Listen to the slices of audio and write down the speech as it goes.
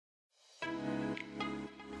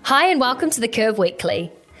Hi and welcome to The Curve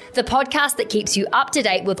Weekly, the podcast that keeps you up to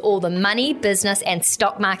date with all the money, business and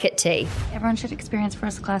stock market tea. Everyone should experience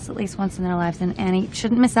first class at least once in their lives, and Annie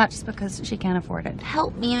shouldn't miss out just because she can't afford it.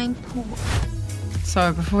 Help me, I'm poor.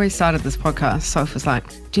 So before we started this podcast, Soph was like,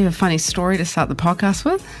 do you have a funny story to start the podcast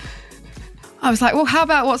with? I was like, well, how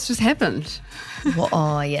about what's just happened? Well,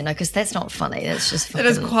 oh, yeah, no, because that's not funny. That's just fucking... It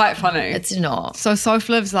is quite funny. It's not. So Soph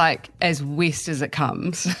lives like as west as it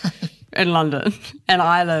comes in London, and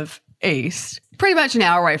I live east, pretty much an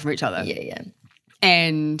hour away from each other. Yeah.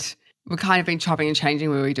 And we've kind of been chopping and changing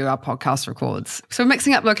where we do our podcast records. So we're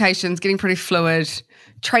mixing up locations, getting pretty fluid,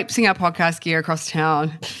 traipsing our podcast gear across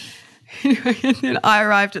town. Anyway, and then I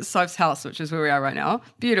arrived at Soph's house, which is where we are right now.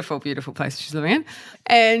 Beautiful, beautiful place she's living in.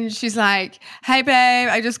 And she's like, hey, babe,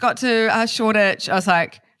 I just got to Shoreditch. I was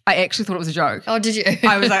like, I actually thought it was a joke. Oh, did you?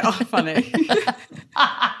 I was like, oh, funny.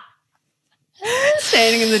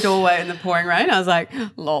 Standing in the doorway in the pouring rain. I was like,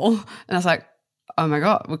 lol. And I was like, oh, my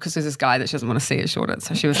God, because there's this guy that she doesn't want to see at Shoreditch.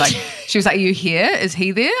 So she was like, are you here? Is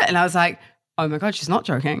he there? And I was like, oh, my God, she's not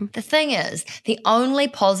joking. The thing is, the only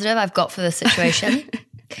positive I've got for this situation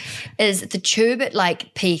is the tube at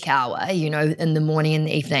like peak hour, you know, in the morning and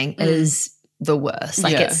the evening is the worst.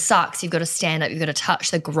 Like it sucks. You've got to stand up, you've got to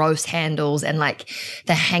touch the gross handles and like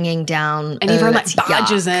the hanging down. And everyone like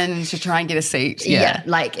barges in to try and get a seat. Yeah,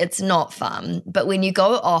 like it's not fun. But when you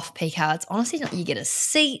go off peak hour, it's honestly not, you get a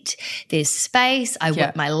seat, there's space. I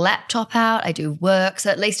whip my laptop out, I do work.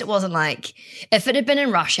 So at least it wasn't like, if it had been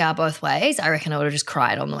in rush hour both ways, I reckon I would have just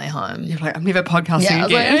cried on the way home. You're like, I'm never podcasting I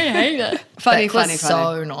was again. like, I hate it. Funny.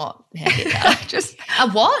 So not happy about it. Just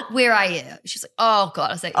what? Where are you? She's like, oh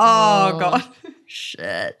God. I was like, oh God.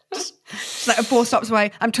 Shit. She's like, I'm 4 stops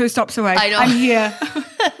away. I'm 2 stops away. I know. I'm here.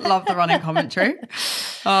 Love the running commentary.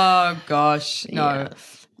 Oh gosh. No. Yeah.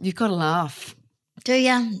 You've got to laugh. Do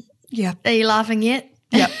you? Yeah. Are you laughing yet?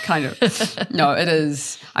 Yep, kind of. No, it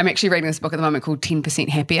is. I'm actually reading this book at the moment called 10%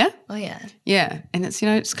 Happier. Oh, yeah. Yeah. And it's,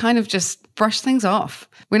 it's kind of just brush things off.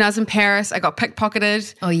 When I was in Paris, I got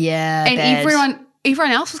pickpocketed. Oh, yeah. And bad.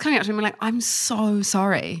 everyone else was coming up to me like, I'm so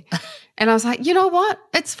sorry. And I was like, you know what?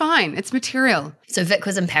 It's fine. It's material. So Vic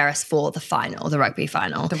was in Paris for the final, the rugby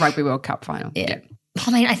final. The Rugby World Cup final. Yeah. I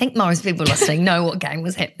mean, I think most people listening know what game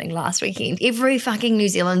was happening last weekend. Every fucking New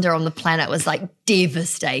Zealander on the planet was like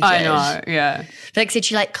devastated. I know, yeah. Vic said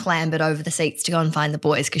she like clambered over the seats to go and find the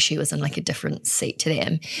boys because she was in like a different seat to them.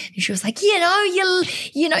 And she was like,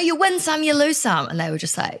 you win some, you lose some. And they were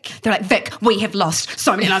just like, they're like, Vic, we have lost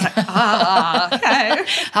so many. And I was like, okay.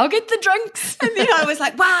 I'll get the drinks. And then I was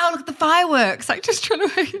like, wow, look at the fireworks. Like just trying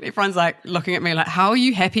to, everyone's like looking at me like, how are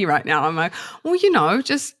you happy right now? I'm like, well,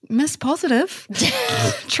 just miss positive.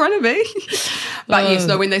 Trying to be. But yes,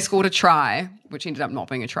 no, when they scored a try, which ended up not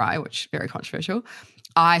being a try, which very controversial,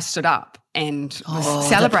 I stood up and was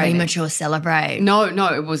celebrating. The premature celebrate. No,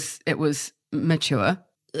 it was mature.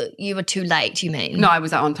 You were too late, you mean? No, I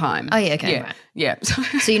was on time. Oh, yeah, okay. Yeah, right. yeah.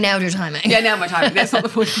 So you nailed your timing. Yeah, nailed my timing. That's not the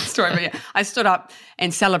point of the story, but yeah. I stood up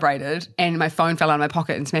and celebrated and my phone fell out of my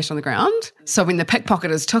pocket and smashed on the ground. So when the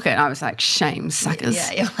pickpocketers took it, I was like, shame, suckers.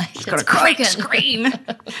 Yeah, you're like, it's got a cracked broken. screen.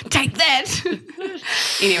 Take that.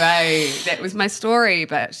 Anyway, that was my story.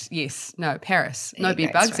 But yes, no, Paris. No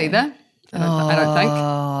bed bugs either. I don't think.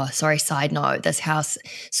 Oh, sorry, side note, this house,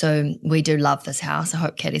 so we do love this house. I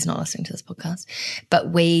hope Katie's not listening to this podcast.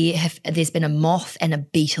 But there's been a moth and a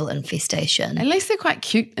beetle infestation. At least they're quite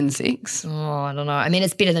cute insects. Oh, I don't know. I mean,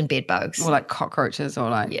 it's better than bed bugs. Or like cockroaches or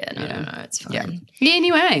like. Yeah, no, it's fine. Yeah,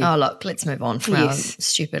 anyway. Oh, look, let's move on from our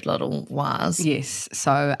stupid little wires. Yes.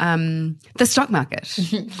 So the stock market.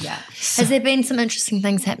 Yeah. Has there been some interesting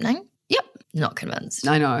things happening? Yep. Not convinced.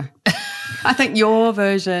 I know. I think your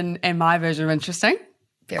version and my version are interesting.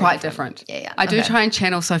 Very quite different. Yeah. I do try and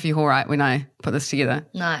channel Sophie Horright when I put this together.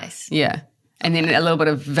 Nice. Yeah. And then a little bit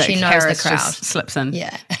of Vic She knows Harris the crowd. just slips in.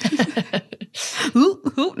 Yeah.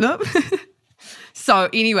 Nope. So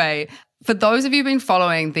anyway, for those of you who've been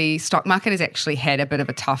following, the stock market has actually had a bit of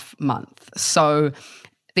a tough month. So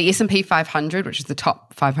the S&P 500, which is the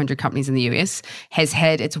top 500 companies in the US, has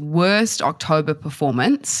had its worst October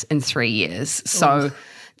performance in 3 years. So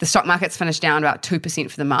the stock market's finished down about 2%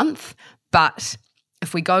 for the month. But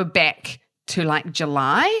if we go back to like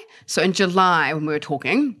July, so in July when we were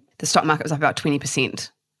talking, the stock market was up about 20%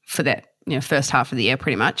 for that, first half of the year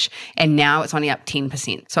pretty much. And now it's only up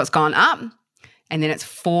 10%. So it's gone up and then it's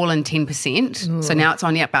fallen 10%. Ooh. So now it's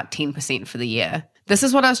only up about 10% for the year. This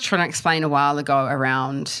is what I was trying to explain a while ago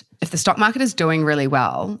around if the stock market is doing really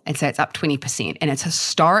well and say it's up 20% and it's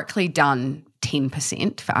historically done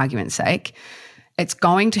 10% for argument's sake, it's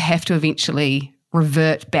going to have to eventually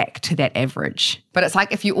revert back to that average. But it's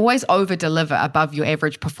like if you always over-deliver above your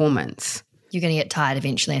average performance, you're going to get tired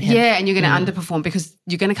eventually. And and you're going to underperform because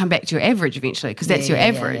you're going to come back to your average eventually because that's your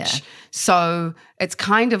average. Yeah. So it's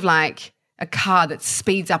kind of like a car that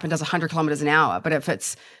speeds up and does 100 kilometers an hour, but if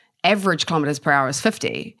its average kilometers per hour is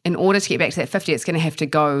 50, in order to get back to that 50, it's going to have to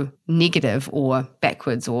go negative or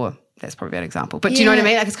backwards, or that's probably a bad example. But do you know what I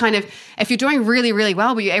mean? Like it's kind of, if you're doing really, really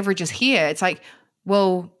well, but your average is here, it's like,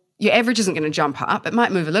 well, your average isn't going to jump up. It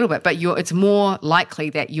might move a little bit, but it's more likely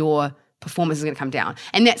that your performance is going to come down.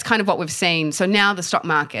 And that's kind of what we've seen. So now the stock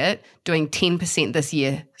market doing 10% this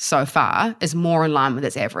year so far is more in line with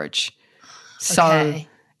its average. So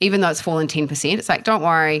even though it's fallen 10%, it's like, don't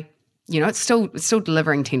worry, it's still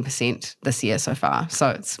delivering 10% this year so far. So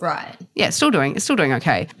it's it's still doing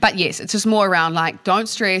okay. But yes, it's just more around like, don't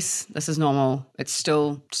stress, this is normal. It's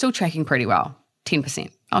still tracking pretty well.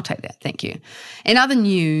 10%. I'll take that. Thank you. In other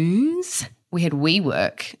news, we had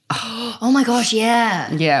WeWork. Oh my gosh,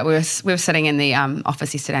 yeah. Yeah, we were sitting in the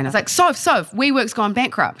office yesterday and I was like, so WeWork's gone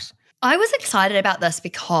bankrupt. I was excited about this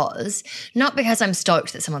not because I'm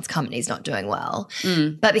stoked that someone's company's not doing well,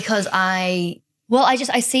 but because I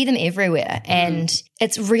see them everywhere. And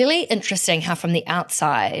it's really interesting how from the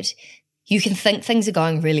outside you can think things are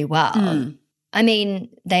going really well. I mean,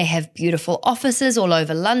 they have beautiful offices all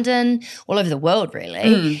over London, all over the world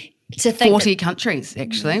really. To think 40 countries,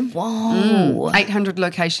 actually. Whoa. 800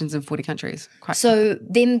 locations in 40 countries. So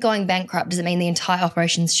them going bankrupt, does it mean the entire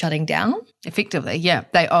operation's shutting down? Effectively, yeah.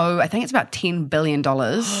 They owe, I think it's about $10 billion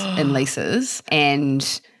in leases,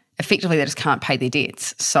 and effectively they just can't pay their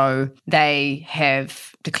debts. So they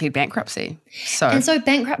have declared bankruptcy. And so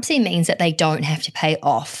bankruptcy means that they don't have to pay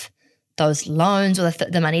off those loans or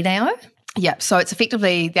the money they owe? Yeah, so it's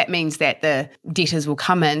effectively, that means that the debtors will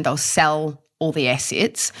come in, they'll sell all the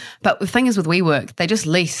assets. But the thing is with WeWork, they just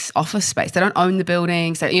lease office space. They don't own the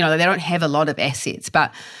buildings. They don't have a lot of assets,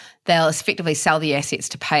 but they'll effectively sell the assets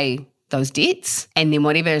to pay those debts, and then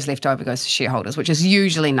whatever is left over goes to shareholders, which is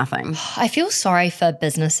usually nothing. I feel sorry for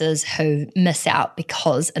businesses who miss out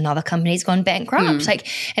because another company's gone bankrupt. Like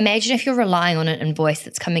imagine if you're relying on an invoice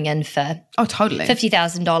that's coming in for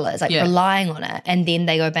 $50,000, relying on it, and then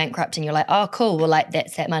they go bankrupt and you're like, oh cool, well like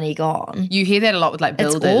that's that money gone. You hear that a lot with like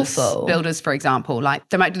builders. It's awful. Builders, for example, like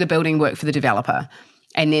they might do the building work for the developer,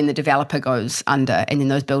 and then the developer goes under, and then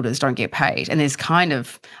those builders don't get paid. And there's kind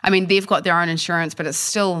of, I mean, they've got their own insurance, but it's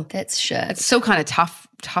still, that's shit. It's still kind of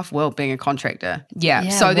tough world being a contractor. Yeah.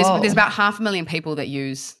 So there's about 500,000 people that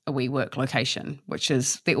use a WeWork location, which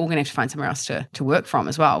is, they're all going to have to find somewhere else to work from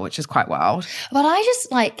as well, which is quite wild. But I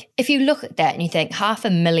just like, if you look at that and you think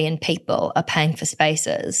 500,000 people are paying for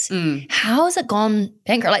spaces, how has it gone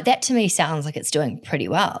bankrupt? Like that to me sounds like it's doing pretty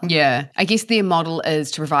well. Yeah. I guess their model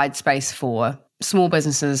is to provide space for small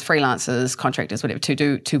businesses, freelancers, contractors, whatever,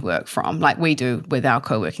 to work from, like we do with our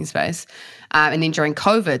co-working space. And then during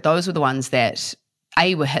COVID, those were the ones that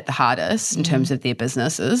A, were hit the hardest in terms of their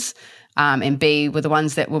businesses, and B, were the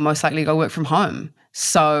ones that were most likely to go work from home.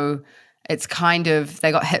 So it's kind of,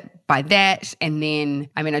 they got hit by that. And then,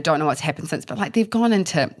 I mean, I don't know what's happened since, but like they've gone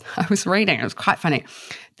into, I was reading, it was quite funny.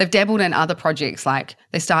 They've dabbled in other projects, like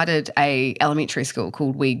they started a elementary school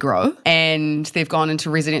called WeGrow, and they've gone into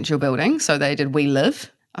residential buildings. So they did We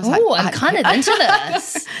Live. Oh, I'm kind of into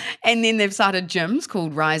this. And then they've started gyms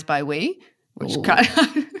called Rise by We, which kind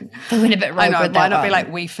of they went a bit rogue with that. Why not be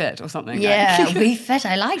like We Fit or something? Yeah, like. We Fit.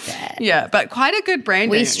 I like that. Yeah, but quite a good branding.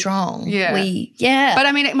 We Strong. Yeah. But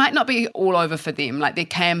I mean, it might not be all over for them. Like there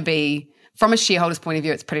can be, from a shareholder's point of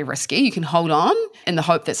view, it's pretty risky. You can hold on in the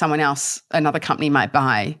hope that someone else, another company might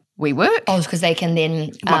buy WeWork. Oh, because they can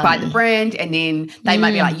then might buy the brand, and then they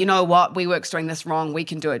might be like, you know what, WeWork's doing this wrong, we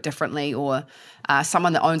can do it differently. Or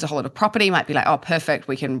someone that owns a whole lot of property might be like, oh, perfect,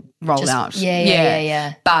 we can roll out.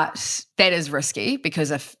 Yeah. But that is risky,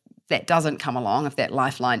 because if that doesn't come along, if that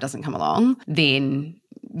lifeline doesn't come along, then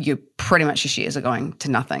you pretty much your shares are going to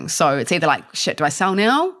nothing. So it's either like, shit, do I sell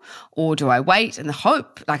now or do I wait in the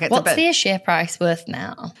hope? Like, it's what's their share price worth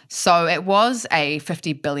now? So it was a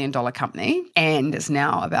 $50 billion company and it's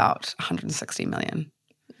now about $160 million.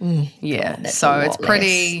 Yeah. God, so it's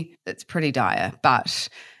pretty dire. But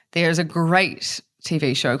there's a great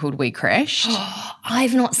TV show called We Crashed.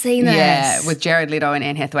 I've not seen this. Yeah, with Jared Leto and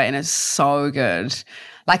Anne Hathaway, and it's so good.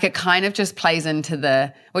 Like it kind of just plays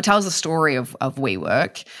into it tells the story of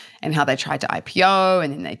WeWork and how they tried to IPO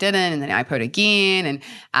and then they didn't, and then they IPO'd again. And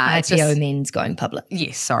IPO means going public.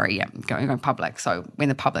 Yes, sorry, yeah, going public. So when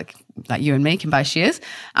the public, like you and me, can buy shares.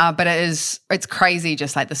 But it's crazy,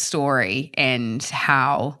 just like the story and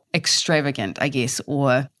how extravagant, I guess,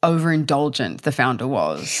 or overindulgent the founder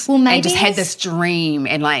was. Well, maybe and just had this dream,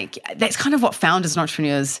 and like that's kind of what founders and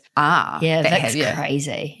entrepreneurs are. Yeah, that's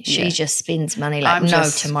crazy. She just spends money like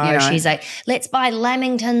tomorrow. You know, she's like, let's buy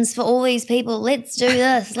Lamingtons for all these people. Let's do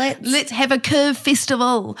this. Let's have a curve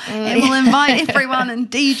festival and we'll invite everyone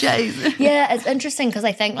and DJs. Yeah, it's interesting because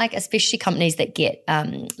I think like especially companies that get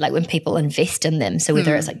like when people invest in them, so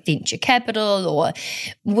whether it's like venture capital or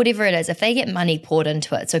whatever it is, if they get money poured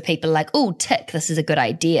into it, so people are like, oh, tick, this is a good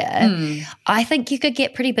idea. I think you could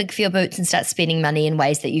get pretty big for your boots and start spending money in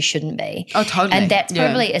ways that you shouldn't be. Oh, totally. And that's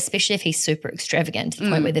probably, especially if he's super extravagant to the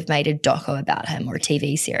point where they've made a doco about him or a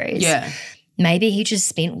TV series. Yeah. Maybe he just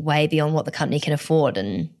spent way beyond what the company can afford.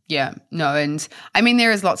 And yeah, no, and I mean,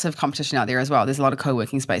 there is lots of competition out there as well. There's a lot of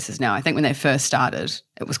co-working spaces now. I think when they first started,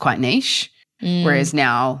 it was quite niche. Whereas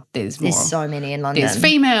now there's so many in London. There's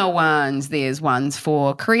female ones, there's ones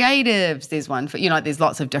for creatives, there's one for, there's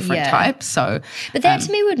lots of different types. So, but that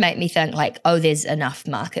to me would make me think like, oh, there's enough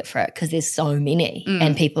market for it because there's so many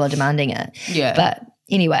and people are demanding it. Yeah. But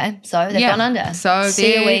anyway, so they've gone under. So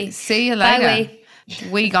see you later. Bye,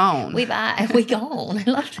 WeGone. WeGone.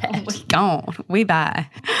 I love that. WeGone. We buy.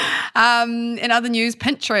 In other news,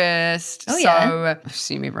 Pinterest. Oh, yeah. So I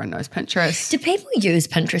assume everyone knows Pinterest. Do people use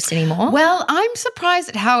Pinterest anymore? Well, I'm surprised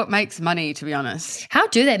at how it makes money, to be honest. How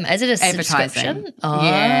do they? Is it a Advertising. subscription? Oh.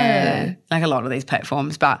 Yeah. Like a lot of these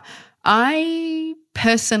platforms. But I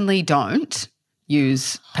personally don't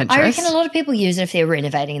use Pinterest. I reckon a lot of people use it if they're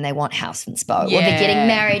renovating and they want house inspo, or they're getting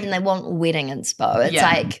married and they want wedding inspo. It's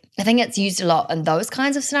like, I think it's used a lot in those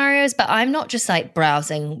kinds of scenarios, but I'm not just like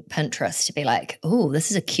browsing Pinterest to be like, oh,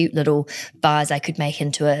 this is a cute little vase I could make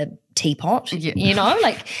into a teapot,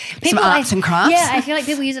 like people, some arts and crafts. Yeah, I feel like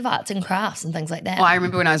people use it for arts and crafts and things like that. Well, I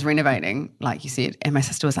remember when I was renovating, like you said, and my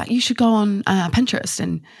sister was like, you should go on Pinterest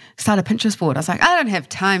and start a Pinterest board. I was like, I don't have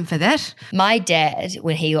time for that. My dad,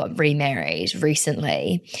 when he got remarried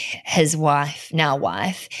recently, his now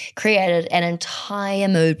wife, created an entire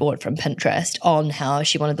mood board from Pinterest on how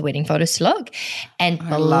she wanted the wedding photos to look. And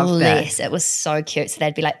bless, it was so cute. So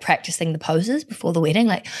they'd be like practicing the poses before the wedding,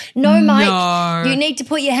 like, no, Mike, you need to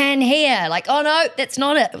put your hand here. Like, oh no, that's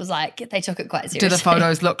not it. It was like they took it quite seriously. Do the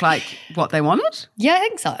photos look like what they wanted? Yeah, I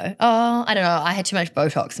think so. Oh, I don't know. I had too much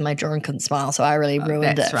Botox in my jaw and couldn't smile, so I really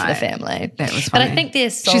ruined it for the family. That was funny. But I think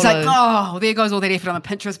there's solo. She's like, oh, there goes all that effort on the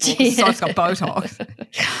Pinterest board. Yeah. So it's got Botox.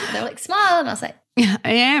 They were like, smile. And I was like, yeah,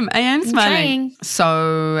 I am smiling. Trying.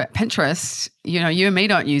 So Pinterest, you and me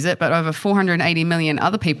don't use it, but over 480 million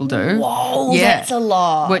other people do. Whoa, that's a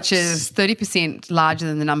lot. Which is 30% larger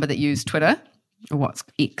than the number that use Twitter. Or what's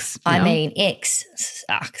X? I mean, X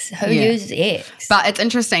sucks. Who uses X? But it's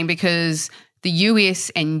interesting because the US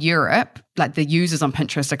and Europe, like the users on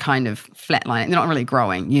Pinterest are kind of flatlining. They're not really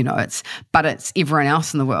growing, but it's everyone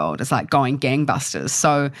else in the world. It's like going gangbusters.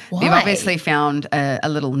 So they've obviously found a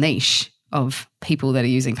little niche of people that are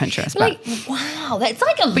using Pinterest. Wow, that's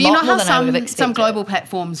like a lot but you know more how than I would have expected. some global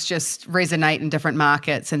platforms just resonate in different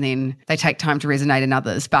markets and then they take time to resonate in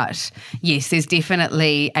others. But yes, there's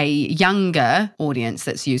definitely a younger audience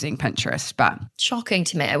that's using Pinterest. But shocking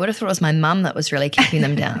to me. I would have thought it was my mum that was really keeping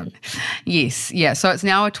them down. Yes, yeah. So it's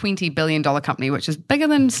now a $20 billion company, which is bigger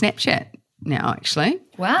than Snapchat now, actually.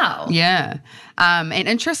 Wow. Yeah. And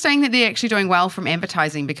interesting that they're actually doing well from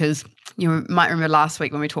advertising because you might remember last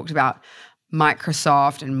week when we talked about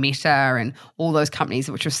Microsoft and Meta and all those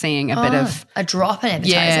companies which are seeing a bit of a drop in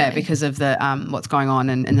advertising. Yeah, because of the what's going on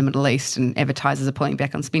in the Middle East and advertisers are pulling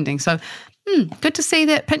back on spending. So good to see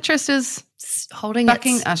that Pinterest is holding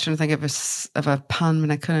bucking. I was trying to think of a pun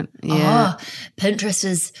when I couldn't. Yeah. Oh, Pinterest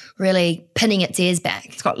is really pinning its ears back.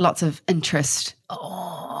 It's got lots of interest.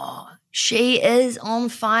 Oh, she is on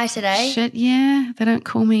fire today. Shit, yeah. They don't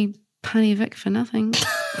call me Punny Vic for nothing.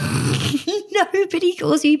 Nobody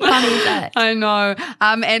calls you Punny Vic. I know.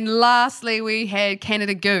 And lastly, we had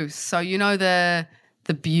Canada Goose. So the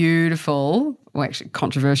beautiful, well, actually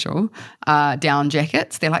controversial, down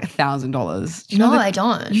jackets. They're like $1,000. No, I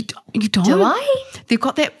don't. You don't? Do I? They've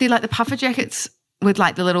got that. They're like the puffer jackets with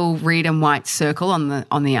like the little red and white circle on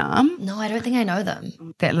the arm. No, I don't think I know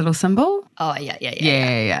them. That little symbol. Oh,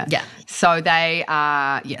 yeah. So they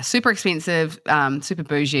are, super expensive, super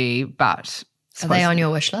bougie, but... Are they on your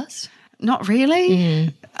wish list? Not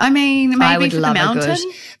really. I mean, maybe for the mountain. A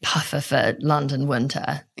good puffer for London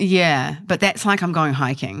winter. Yeah, but that's like I'm going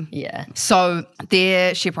hiking. Yeah. So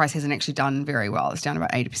their share price hasn't actually done very well. It's down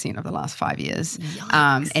about 80% over the last 5 years.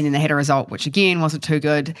 And then they had a result which, again, wasn't too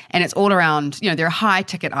good. And it's all around, they're a high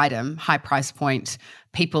ticket item, high price point,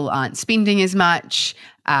 people aren't spending as much,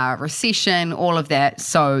 recession, all of that.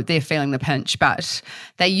 So they're feeling the pinch. But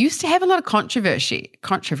they used to have a lot of controversy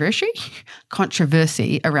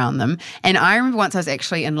around them. And I remember once I was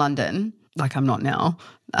actually in London, like I'm not now.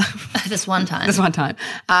 This one time.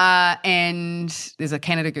 And there's a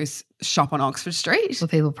Canada Goose shop on Oxford Street. Were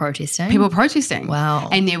people protesting? People protesting. Wow.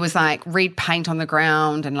 And there was like red paint on the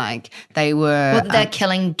ground and like they were... What, they're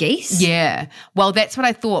killing geese? Yeah. Well, that's what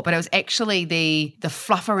I thought, but it was actually the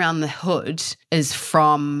fluff around the hood is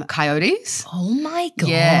from coyotes. Oh my God.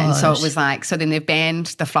 Yeah. And so it was like, so then they've banned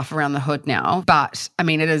the fluff around the hood now. But I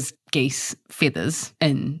mean, it is geese feathers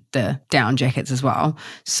in the down jackets as well.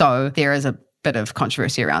 So there is a bit of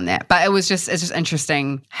controversy around that. But it's just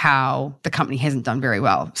interesting how the company hasn't done very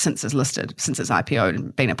well since it's listed, since it's IPO'd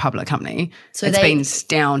and been a public company. So it's been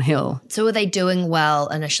downhill. So are they doing well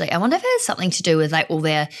initially? I wonder if it has something to do with like all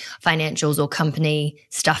their financials or company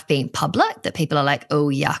stuff being public, that people are like, oh,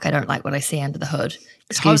 yuck, I don't like what I see under the hood.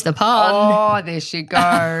 Excuse the pun. Oh, there she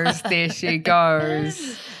goes. There she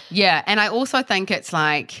goes. Yeah. And I also think it's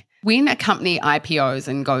like when a company IPOs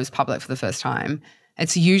and goes public for the first time,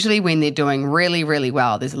 it's usually when they're doing really, really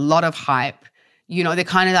well. There's a lot of hype. You know, they're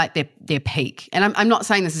kind of like their peak. And I'm not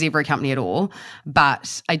saying this is every company at all,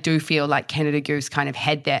 but I do feel like Canada Goose kind of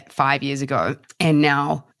had that 5 years ago, and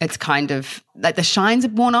now it's kind of like the shines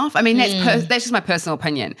have worn off. I mean, that's just my personal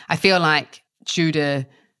opinion. I feel like due to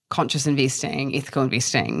conscious investing, ethical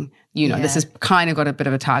investing, you know, this has kind of got a bit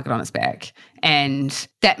of a target on its back. And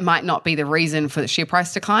that might not be the reason for the share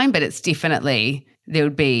price decline, but it's definitely, there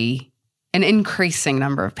would be an increasing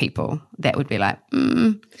number of people that would be like,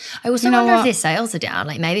 I also wonder if their sales are down.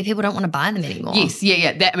 Like maybe people don't want to buy them anymore. Yes,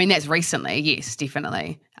 yeah. That's recently. Yes,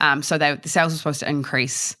 definitely. So the sales were supposed to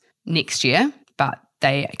increase next year, but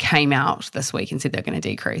they came out this week and said they're going to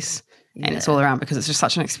decrease. Yeah. And it's all around because it's just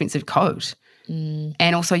such an expensive coat.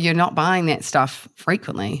 And also you're not buying that stuff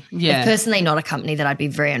frequently. Yeah. It's personally not a company that I'd be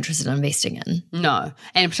very interested in investing in. No.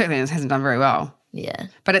 And particularly it hasn't done very well. Yeah.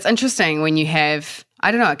 But it's interesting when you have,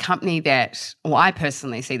 I don't know, a company that, well, I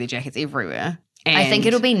personally see the jackets everywhere. And I think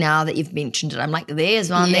it'll be now that you've mentioned it. I'm like, there's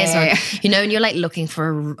one. You know, and you're like looking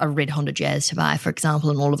for a red Honda Jazz to buy, for example,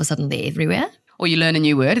 and all of a sudden they're everywhere. Or you learn a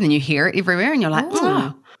new word and then you hear it everywhere and you're like,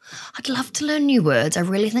 oh. I'd love to learn new words. I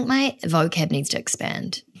really think my vocab needs to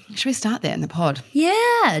expand. Should we start that in the pod?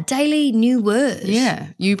 Yeah, daily new words. Yeah.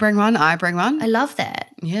 You bring one, I bring one. I love that.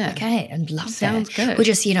 Yeah. Okay, and love that. Sounds good. We're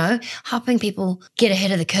just, you know, helping people get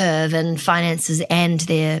ahead of the curve in finances and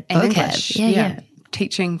their vocab. English. Yeah.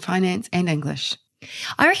 Teaching finance and English.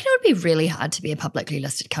 I reckon it would be really hard to be a publicly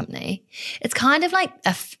listed company. It's kind of like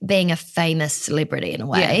being a famous celebrity in a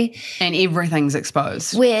way. Yeah. And everything's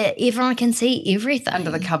exposed. Where everyone can see everything.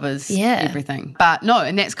 Under the covers, everything. But no,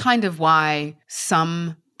 and that's kind of why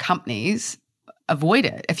some companies avoid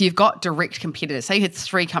it. If you've got direct competitors, say you had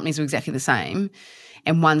 3 companies who are exactly the same,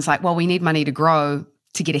 and one's like, well, we need money to grow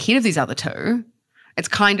to get ahead of these other two. It's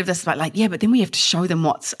kind of this like, yeah, but then we have to show them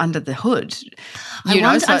what's under the hood.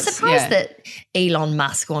 I'm surprised that Elon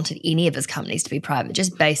Musk wanted any of his companies to be private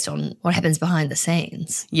just based on what happens behind the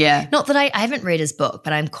scenes. Yeah. Not that I haven't read his book,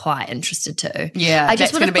 but I'm quite interested to. Yeah,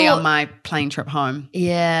 that's going to be on my plane trip home.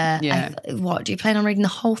 Yeah. Yeah. What, do you plan on reading the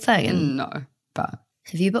whole thing? No, but.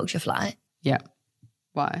 Have you booked your flight? Yeah.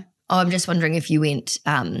 Why? Oh, I'm just wondering if you went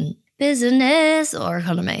business or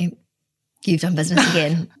economy. You've done business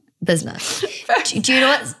again. Business. Do you know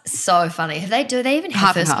what's so funny? Do they even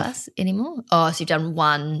have first class anymore? Oh, so you've done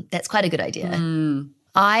one. That's quite a good idea.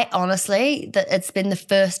 I honestly, it's been the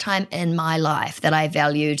first time in my life that I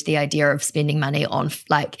valued the idea of spending money on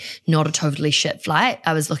like not a totally shit flight.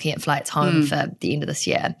 I was looking at flights home for the end of this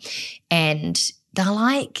year, and they're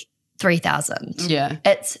like 3,000. Yeah.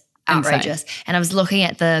 It's outrageous. Insane. And I was looking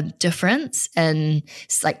at the difference in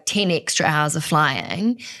like 10 extra hours of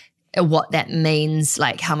flying, what that means,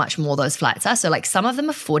 like how much more those flights are. So like some of them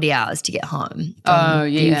are 40 hours to get home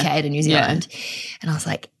from the UK to New Zealand. Yeah. And I was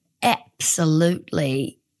like,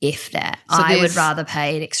 absolutely F that. So I would rather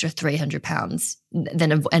pay an extra £300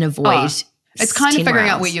 than avoid it's kind of figuring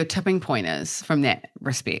out where your tipping point is from that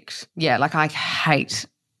respect. Yeah, like I hate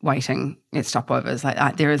waiting at stopovers.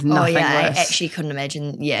 Like there is nothing worse. I actually couldn't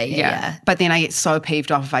imagine. Yeah. But then I get so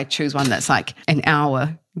peeved off if I choose one that's like an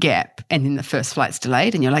hour gap and then the first flight's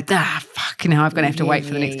delayed and you're like, fuck, now I'm going to have to wait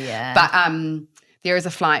for the next. Yeah. But there is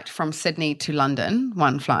a flight from Sydney to London,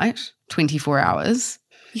 one flight, 24 hours.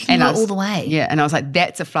 You can go all the way. Yeah, and I was like,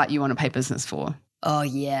 that's a flight you want to pay business for. Oh,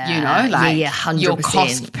 yeah. You know, like 100%. Your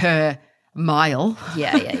cost per mile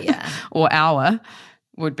or or hour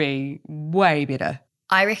would be way better.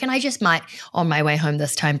 I reckon I just might, on my way home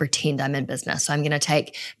this time, pretend I'm in business. So I'm going to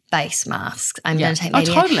take face masks. I'm going to take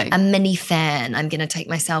maybe a mini fan. I'm going to take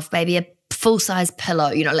myself maybe a full-size pillow.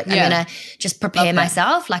 You know, like I'm going to just prepare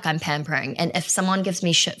myself like I'm pampering. And if someone gives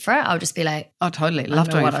me shit for it, I'll just be like, oh, totally. Love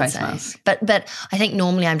doing a face mask. But I think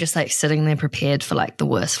normally I'm just like sitting there prepared for like the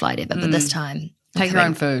worst flight ever. But this time, take your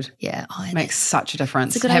own food. Yeah. Makes such a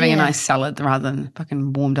difference. It's a good Having idea. a nice salad rather than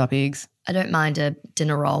fucking warmed up eggs. I don't mind a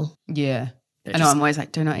dinner roll. Yeah. I know, I'm always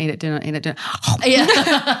like, do not eat it, do not eat it, do not. Yeah.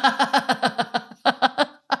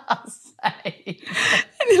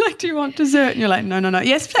 And you're like, do you want dessert? And you're like, no.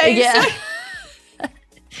 Yes, please. Yeah. Do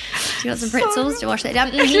you want some pretzels to wash that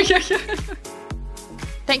down?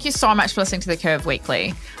 Thank you so much for listening to The Curve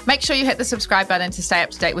Weekly. Make sure you hit the subscribe button to stay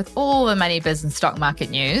up to date with all the money, biz and stock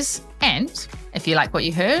market news. And if you like what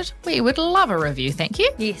you heard, we would love a review. Thank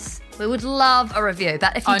you. Yes. We would love a review,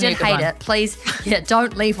 but if you did hate it, please,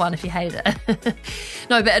 don't leave one if you hate it.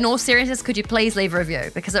 No, but in all seriousness, could you please leave a review?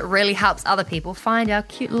 Because it really helps other people find our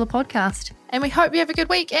cute little podcast. And we hope you have a good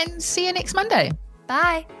week and see you next Monday.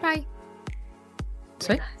 Bye. Bye.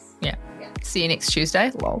 Sweet. Nice. Yeah. See you next Tuesday.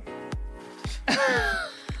 Lol.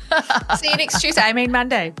 See you next Tuesday. I mean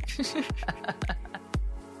Monday.